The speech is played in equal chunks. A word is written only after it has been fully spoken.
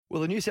Well,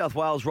 the New South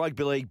Wales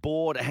Rugby League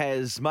Board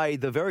has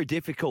made the very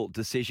difficult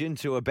decision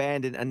to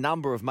abandon a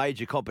number of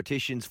major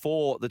competitions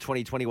for the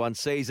 2021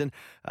 season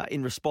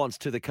in response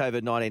to the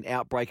COVID-19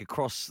 outbreak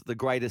across the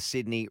Greater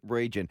Sydney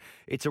region.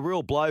 It's a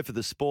real blow for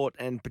the sport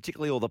and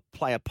particularly all the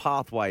player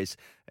pathways.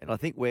 And I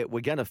think we're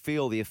going to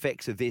feel the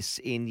effects of this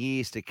in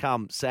years to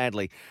come,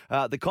 sadly.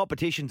 The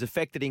competitions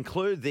affected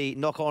include the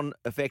knock-on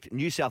effect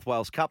New South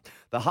Wales Cup,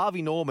 the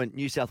Harvey Norman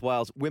New South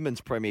Wales Women's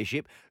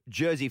Premiership,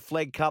 Jersey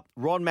Flegg Cup,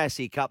 Ron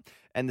Massey Cup,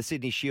 and the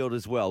Sydney Shield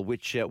as well,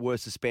 which were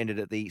suspended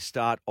at the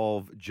start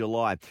of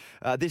July.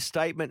 This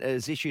statement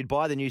is issued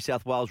by the New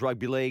South Wales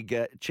Rugby League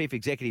Chief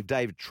Executive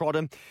David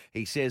Trodden.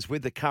 He says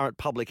with the current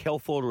public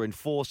health order in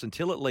force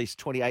until at least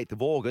 28th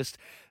of August,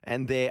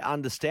 and there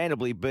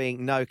understandably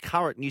being no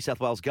current New South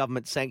Wales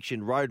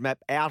government-sanctioned roadmap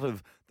out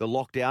of the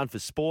lockdown for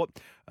sport,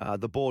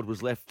 the board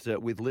was left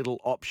with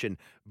little option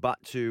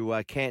but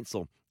to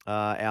cancel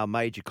our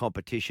major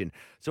competition.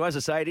 So as I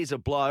say, it is a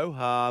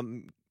blow.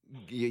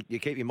 You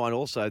keep in mind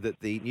also that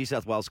the New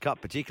South Wales Cup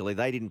particularly,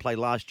 they didn't play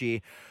last year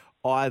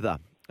either.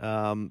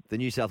 The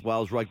New South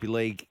Wales Rugby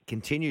League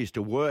continues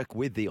to work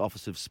with the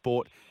Office of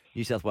Sport,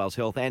 New South Wales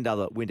Health and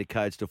other winter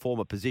codes to form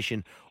a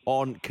position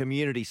on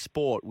community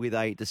sport with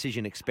a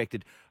decision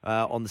expected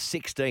on the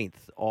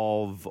 16th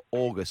of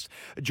August.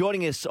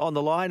 Joining us on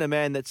the line, a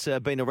man that's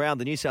been around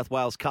the New South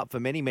Wales Cup for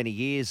many, many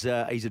years.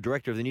 He's a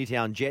director of the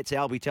Newtown Jets,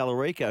 Albie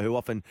Tallarico, who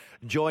often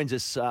joins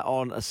us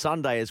on a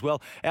Sunday as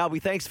well. Albie,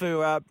 thanks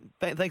for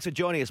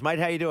joining us, mate.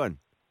 How you doing?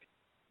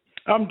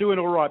 I'm doing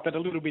all right, but a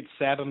little bit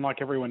sad, unlike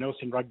everyone else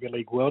in rugby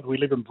league world. We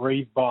live and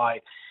breathe by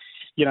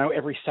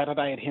every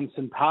Saturday at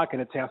Henson Park,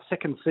 and it's our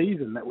second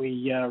season that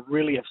we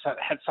really have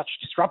had such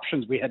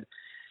disruptions. We had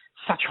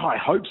such high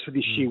hopes for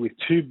this year with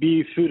 2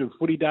 beer, food and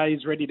footy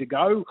days ready to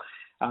go.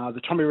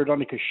 The Tommy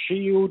Raudonikis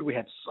Shield, we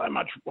had so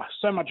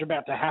much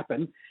about to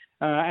happen.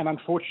 And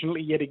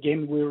unfortunately, yet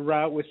again,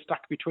 we're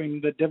stuck between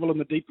the devil and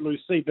the deep blue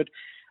sea. But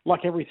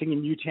like everything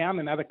in Newtown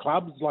and other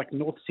clubs like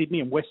North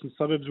Sydney and Western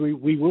Suburbs,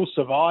 we will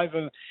survive.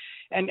 And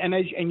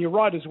you're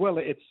right as well.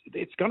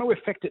 It's going to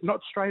affect it not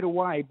straight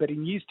away, but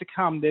in years to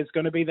come, there's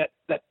going to be that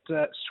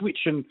switch,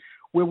 and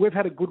where we've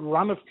had a good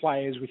run of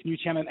players with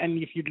Newtown,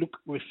 and if you look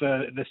with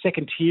the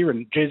second tier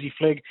and Jersey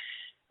Flegg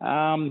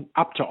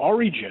up to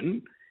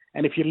Origin,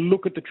 and if you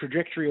look at the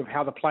trajectory of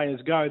how the players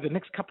go, the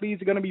next couple of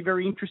years are going to be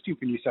very interesting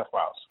for New South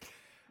Wales.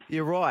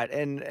 You're right,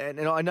 and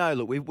I know,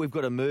 look, we've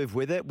got to move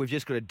with it. We've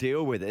just got to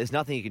deal with it. There's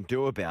nothing you can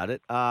do about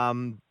it.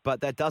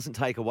 But that doesn't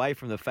take away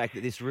from the fact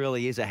that this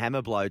really is a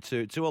hammer blow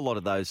to a lot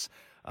of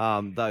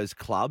those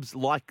clubs,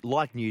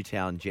 like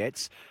Newtown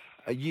Jets.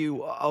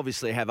 You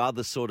obviously have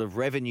other sort of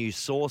revenue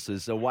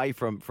sources away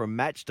from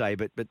match day,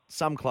 but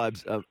some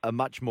clubs are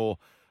much more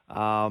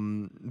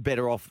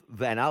better off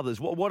than others.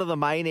 What are the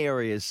main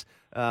areas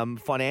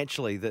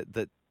financially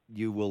that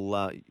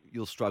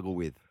you'll struggle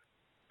with?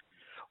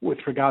 With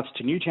regards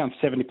to Newtown,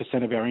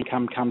 70% of our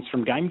income comes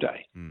from game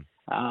day.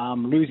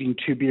 Losing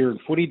 2 beer and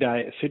 30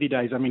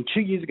 days. I mean,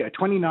 2 years ago,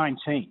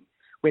 2019,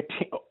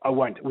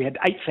 we had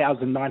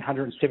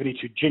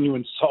 8,972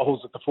 genuine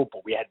souls at the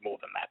football. We had more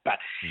than that. But,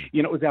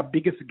 it was our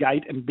biggest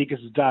gate and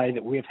biggest day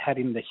that we've had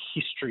in the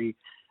history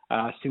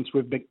since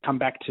we've come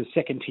back to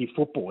second-tier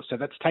football. So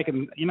that's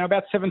taken,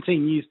 about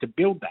 17 years to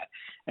build that.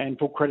 And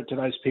full credit to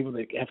those people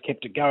that have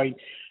kept it going.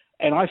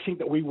 And I think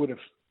that we would have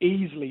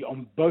easily,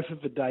 on both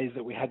of the days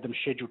that we had them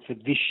scheduled for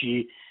this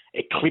year,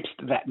 eclipsed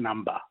that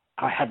number.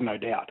 I have no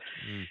doubt.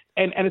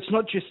 And it's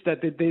not just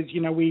that there's,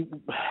 we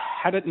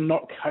had it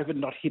COVID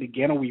not hit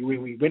again, or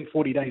we went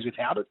 40 days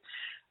without it.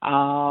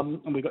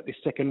 And we got this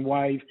second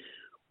wave.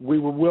 We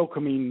were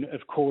welcoming,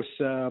 of course,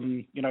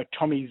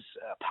 Tommy's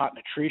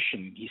partner Trish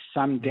and his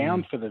son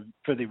down for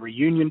the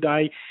reunion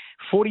day.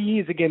 40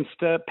 years against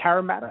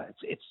Parramatta.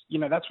 It's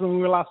that's when we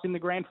were last in the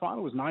grand final.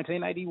 It was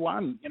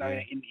 1981. In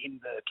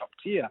the top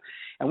tier,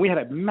 and we had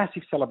a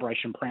massive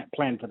celebration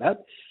plan for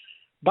that.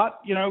 But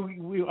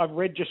I've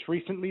read just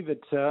recently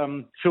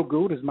that Phil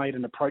Gould has made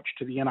an approach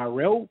to the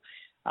NRL.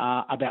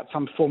 About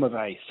some form of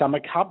a summer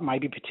cup,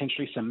 maybe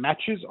potentially some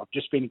matches. I've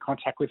just been in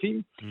contact with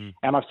him,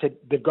 and I've said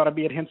they've got to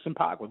be at Henson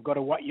Park. We've got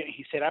to wait.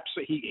 He said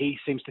absolutely. He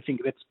seems to think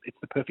it's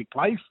the perfect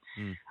place.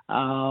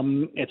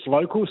 It's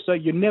local, so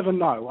you never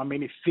know. I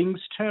mean, if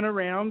things turn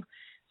around,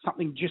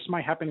 something just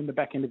may happen in the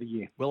back end of the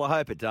year. Well, I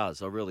hope it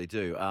does. I really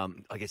do.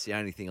 I guess the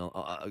only thing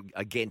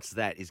against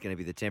that is going to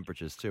be the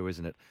temperatures too,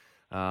 isn't it?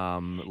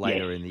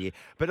 Later in the year.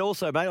 But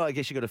also, mate, I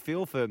guess you've got a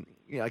feel for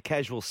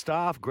casual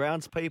staff,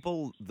 grounds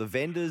people, the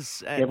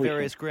vendors at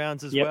various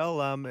grounds as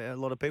well. A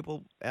lot of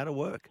people out of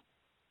work.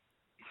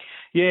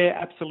 Yeah,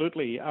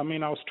 absolutely. I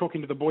mean, I was talking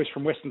to the boys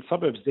from Western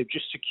Suburbs. They've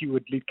just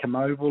secured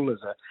Lidcombe Oval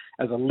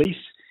as a lease,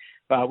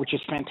 which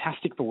is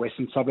fantastic for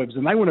Western Suburbs,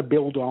 and they want to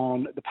build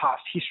on the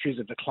past histories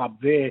of the club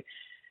there.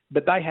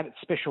 But they had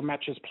special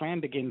matches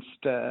planned against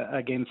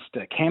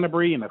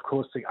Canterbury and, of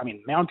course,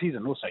 Mounties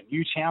and also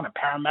Newtown and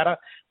Parramatta,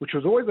 which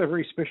was always a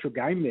very special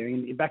game there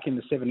back in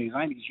the 70s,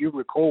 80s. You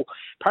recall,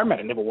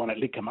 Parramatta never won at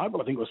Lidcombe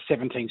Oval. I think it was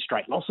 17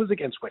 straight losses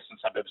against Western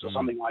Suburbs or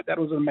something like that.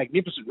 It was a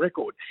magnificent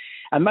record.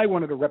 And they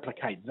wanted to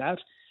replicate that.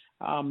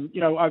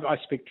 I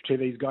speak to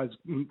these guys,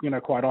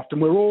 quite often.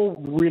 We're all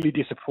really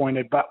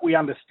disappointed, but we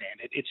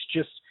understand it. It's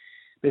just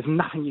there's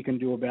nothing you can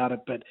do about it.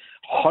 But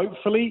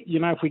hopefully,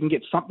 if we can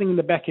get something in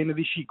the back end of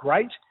this year,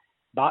 great.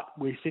 But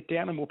we sit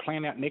down and we'll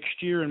plan out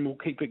next year and we'll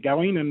keep it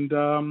going.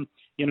 And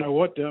you know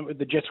what?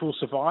 The Jets will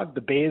survive.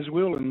 The Bears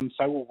will, and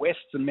so will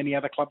Wests and many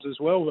other clubs as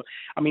well.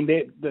 I mean,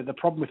 the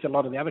problem with a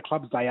lot of the other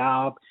clubs, they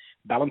are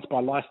balanced by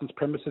licensed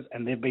premises,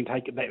 and they're going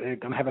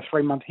to have a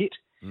 3-month hit.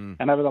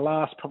 And over the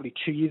last probably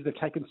 2 years, they've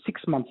taken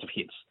 6 months of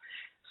hits.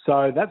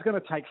 So that's going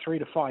to take 3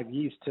 to 5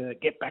 years to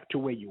get back to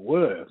where you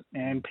were.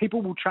 And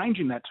people will change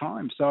in that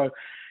time. So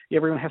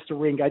everyone has to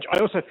re-engage. I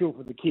also feel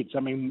for the kids. I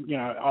mean,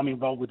 I'm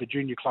involved with the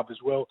junior club as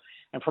well.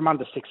 And from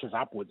under sixes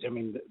upwards, I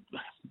mean,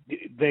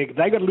 they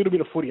got a little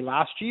bit of footy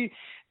last year.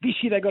 This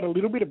year they got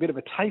a bit of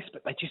a taste,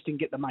 but they just didn't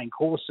get the main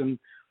course. And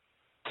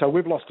so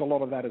we've lost a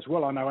lot of that as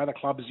well. I know other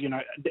clubs,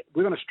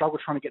 we're going to struggle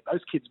trying to get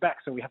those kids back.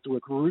 So we have to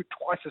work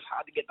twice as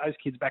hard to get those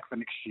kids back for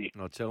next year.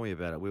 Oh, tell me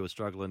about it. We were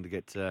struggling to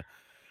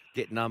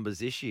get numbers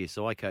this year.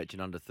 So I coach an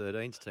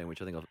under-13s team,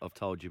 which I think I've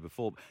told you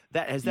before.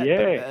 Has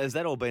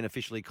that all been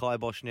officially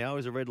kibosh now?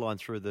 Is a red line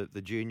through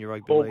the junior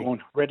rugby league? All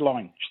gone. Red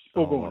line.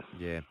 All gone.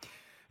 Yeah.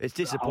 It's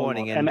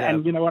disappointing.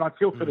 And you know what? I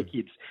feel for the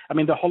kids. I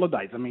mean, the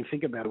holidays. I mean,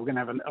 think about it. We're going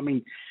to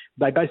have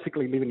they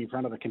basically live in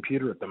front of a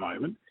computer at the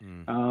moment.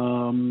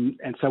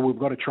 And so we've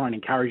got to try and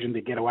encourage them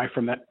to get away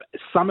from that.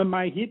 Summer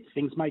may hit.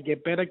 Things may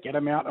get better. Get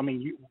them out. I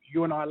mean,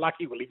 you and I are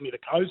lucky. We live near the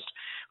coast.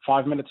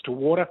 5 minutes to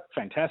water.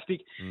 Fantastic.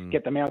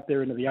 Get them out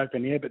there into the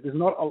open air. But there's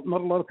not a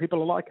lot of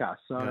people like us.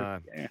 So,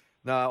 yeah.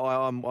 No,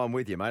 I'm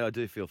with you, mate. I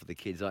do feel for the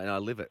kids, and I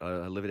live it.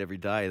 I live it every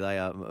day. They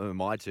are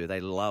my two. They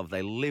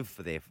live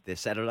for their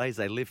Saturdays.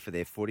 They live for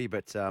their footy.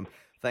 But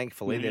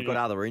thankfully, they've got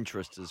other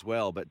interests as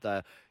well.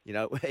 But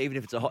even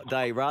if it's a hot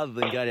day, rather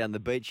than go down the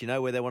beach,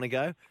 where they want to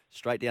go?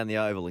 Straight down the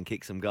oval and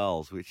kick some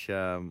goals, which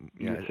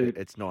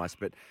it's nice.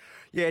 But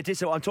yeah,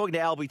 so I'm talking to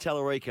Albie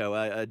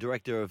Tallarico, a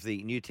director of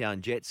the Newtown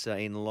Jets,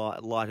 in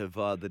light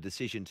of the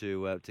decision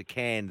to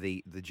can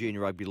the Junior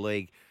Rugby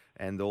League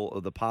and all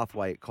of the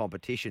pathway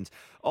competitions.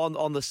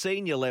 On the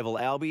senior level,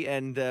 Albie,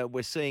 and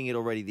we're seeing it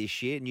already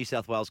this year. New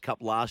South Wales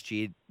Cup last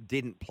year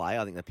didn't play.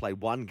 I think they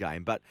played one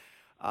game. But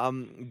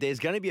there's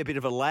going to be a bit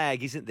of a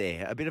lag, isn't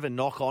there? A bit of a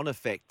knock-on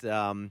effect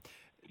down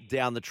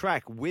the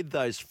track with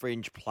those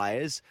fringe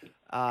players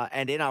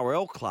and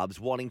NRL clubs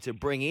wanting to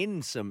bring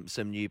in some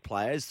new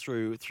players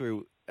through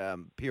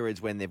periods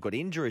when they've got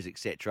injuries,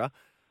 etc.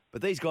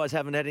 But these guys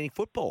haven't had any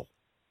football.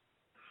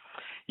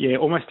 Yeah,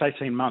 almost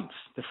 18 months,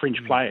 the fringe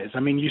players.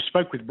 I mean, you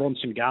spoke with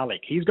Bronson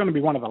Garlick. He's going to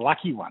be one of the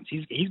lucky ones.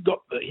 He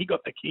got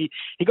the key.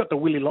 He got the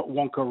Willy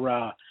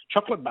Wonka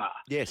chocolate bar.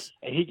 Yes.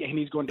 And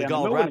he's gone down the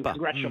gold the wrapper.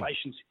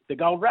 Congratulations. The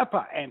gold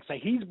wrapper. And so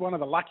he's one of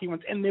the lucky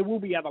ones. And there will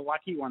be other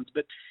lucky ones.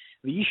 But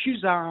the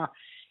issues are,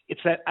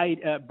 it's that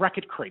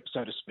bracket creep,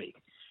 so to speak.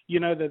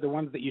 The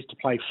ones that used to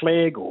play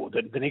flag or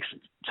the next,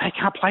 they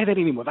can't play that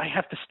anymore. They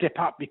have to step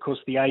up because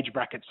the age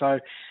bracket. So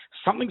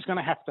something's going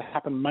to have to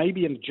happen,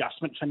 maybe an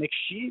adjustment for next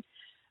year.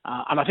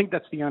 And I think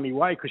that's the only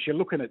way, because you're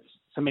looking at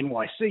some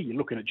NYC, you're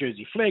looking at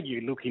Jersey Flag,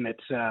 you're looking at,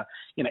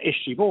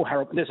 SG Ball,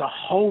 Harold. There's a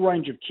whole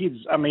range of kids.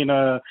 I mean,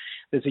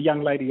 there's a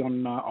young lady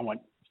on,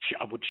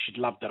 she'd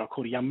love that. I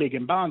call her young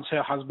Megan Barnes.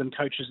 Her husband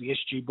coaches the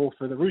SG Ball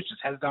for the Roosters,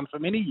 has done for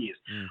many years.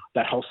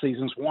 That whole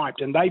season's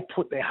wiped, and they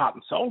put their heart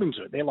and soul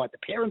into it. They're like the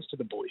parents to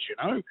the boys,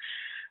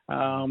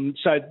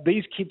 So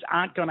these kids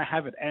aren't going to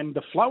have it. And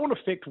the flow-on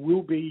effect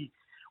will be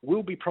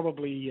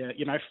probably,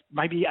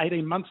 maybe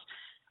 18 months,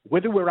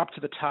 whether we're up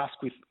to the task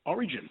with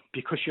Origin,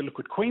 because you look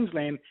at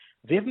Queensland,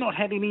 they've not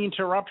had any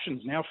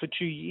interruptions now for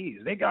 2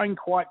 years. They're going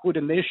quite good,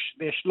 and their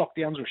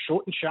lockdowns were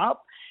short and sharp.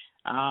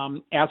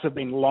 Ours have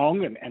been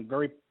long and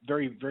very,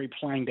 very, very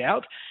planed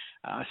out.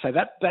 So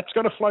that's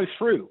got to flow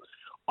through.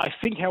 I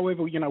think,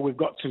 however, we've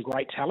got some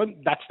great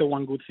talent. That's the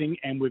one good thing,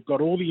 and we've got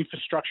all the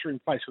infrastructure in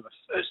place for the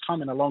first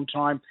time in a long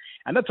time,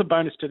 and that's a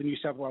bonus to the New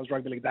South Wales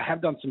Rugby League. They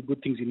have done some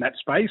good things in that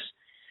space.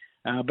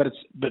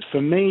 But for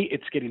me,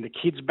 it's getting the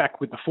kids back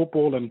with the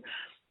football, and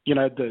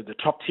the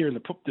top tier and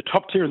the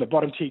top tier and the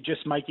bottom tier,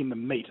 just making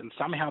them meet. And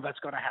somehow that's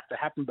going to have to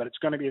happen. But it's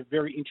going to be a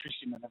very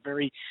interesting and it's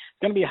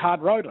going to be a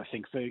hard road, I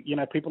think, for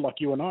people like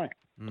you and I.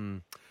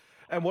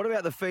 And what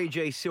about the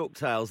Fiji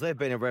Silktails? They've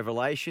been a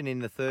revelation in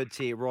the third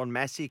tier Ron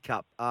Massey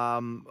Cup.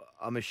 I'm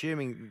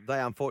assuming they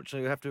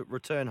unfortunately have to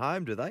return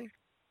home, do they?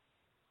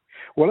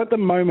 Well, at the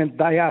moment,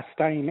 they are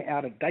staying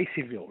out at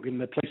Daceyville in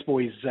the Police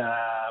Boys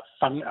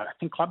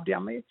club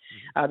down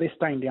there. They're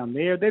staying down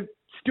there. They're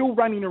still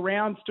running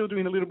around, still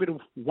doing a little bit of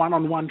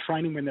one-on-one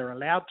training when they're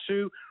allowed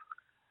to.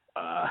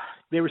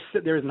 There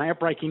is an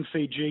outbreak in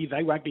Fiji.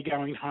 They won't be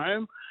going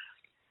home.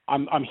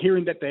 I'm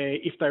hearing that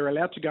if they're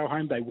allowed to go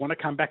home, they want to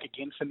come back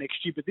again for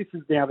next year. But this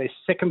is now their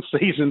second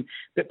season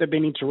that they've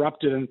been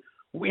interrupted. And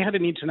we had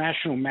an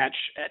international match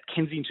at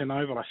Kensington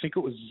Oval. I think it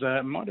was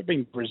might have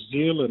been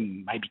Brazil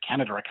and maybe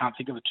Canada. I can't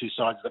think of the two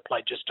sides that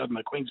played just on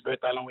the Queen's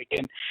birthday long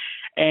weekend.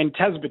 And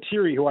Taz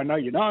Batiri, who I know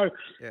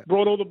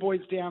brought all the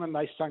boys down, and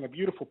they sung a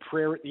beautiful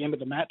prayer at the end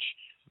of the match.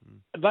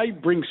 They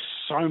bring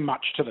so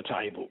much to the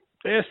table.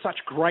 They're such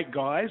great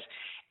guys.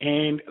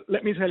 And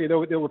let me tell you,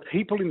 there were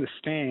people in the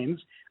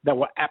stands that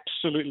were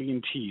absolutely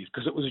in tears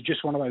because it was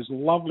just one of those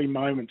lovely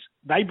moments.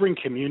 They bring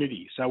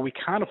community, so we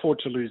can't afford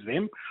to lose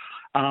them.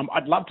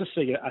 I'd love to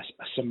see a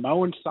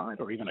Samoan side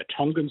or even a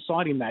Tongan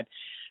side in that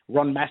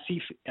Ron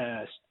Massey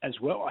as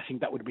well. I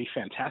think that would be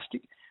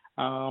fantastic.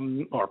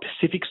 Or a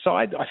Pacific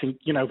side. I think,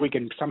 if we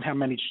can somehow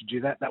manage to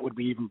do that, that would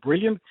be even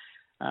brilliant.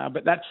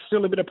 But that's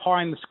still a bit of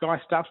pie in the sky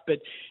stuff. But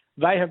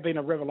they have been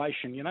a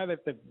revelation.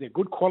 They're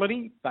good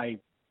quality. They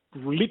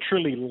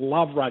literally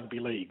love rugby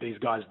league. These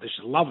guys just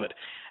love it.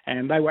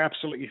 And they were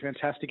absolutely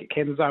fantastic at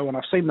Kenzo. And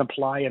I've seen them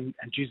play, and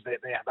geez,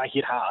 they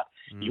hit hard.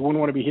 You wouldn't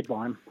want to be hit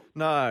by them.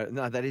 No,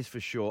 that is for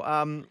sure.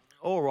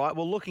 All right.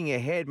 Well, looking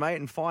ahead, mate,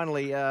 and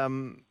finally,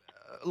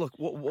 look,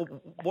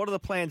 what are the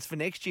plans for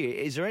next year?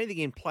 Is there anything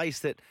in place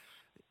that,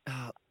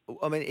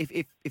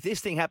 if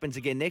this thing happens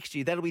again next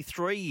year, that'll be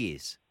 3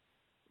 years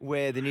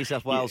where the New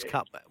South Wales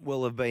Cup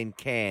will have been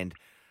canned.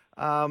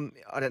 I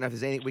don't know if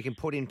there's anything we can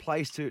put in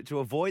place to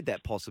avoid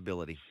that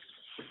possibility.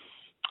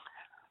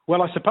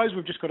 Well, I suppose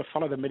we've just got to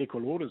follow the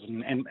medical orders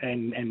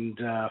and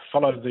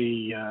follow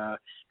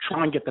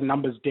try and get the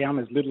numbers down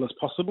as little as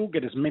possible,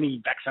 get as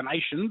many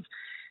vaccinations,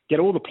 get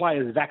all the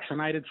players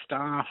vaccinated,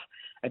 staff,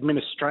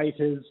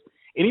 administrators,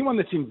 anyone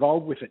that's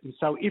involved with it. And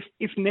so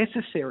if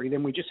necessary,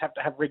 then we just have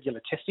to have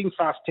regular testing,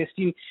 fast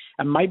testing,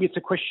 and maybe it's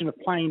a question of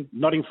playing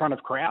not in front of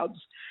crowds,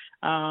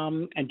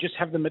 and just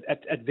have them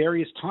at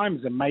various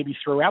times and maybe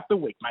throughout the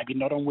week, maybe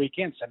not on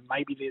weekends, and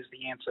maybe there's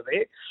the answer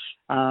there.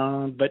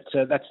 But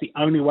that's the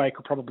only way it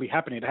could probably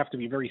happen.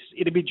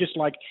 It'd be just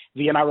like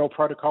the NRL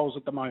protocols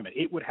at the moment.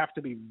 It would have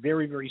to be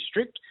very, very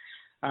strict.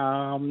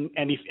 And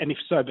if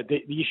so, but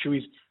the issue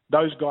is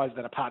those guys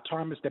that are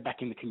part-timers, they're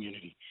back in the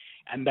community.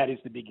 And that is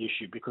the big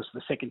issue because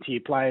the second-tier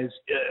players,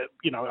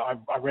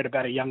 I read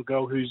about a young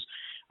girl whose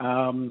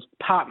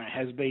partner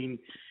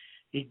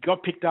he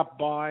got picked up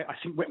by, I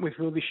think,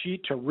 Wentworthville this year.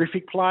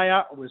 Terrific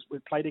player. We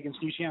played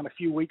against Newtown a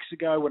few weeks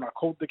ago when I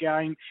called the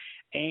game.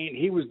 And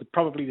he was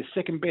probably the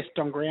second best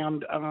on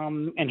ground.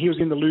 And he was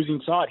in the losing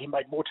side. He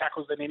made more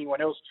tackles than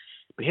anyone else.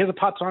 But he has a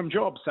part-time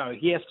job, so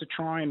he has to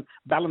try and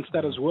balance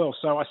that as well.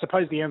 So I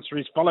suppose the answer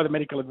is follow the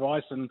medical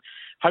advice, and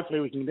hopefully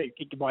we can,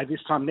 by this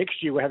time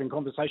next year, we're having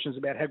conversations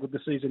about how good the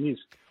season is.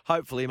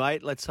 Hopefully,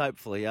 mate. Let's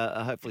hopefully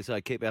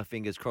so. Keep our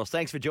fingers crossed.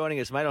 Thanks for joining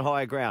us, mate, on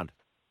Higher Ground.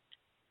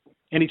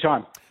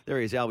 Anytime. There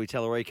is Albie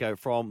Tallarico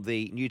from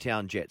the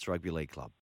Newtown Jets Rugby League Club.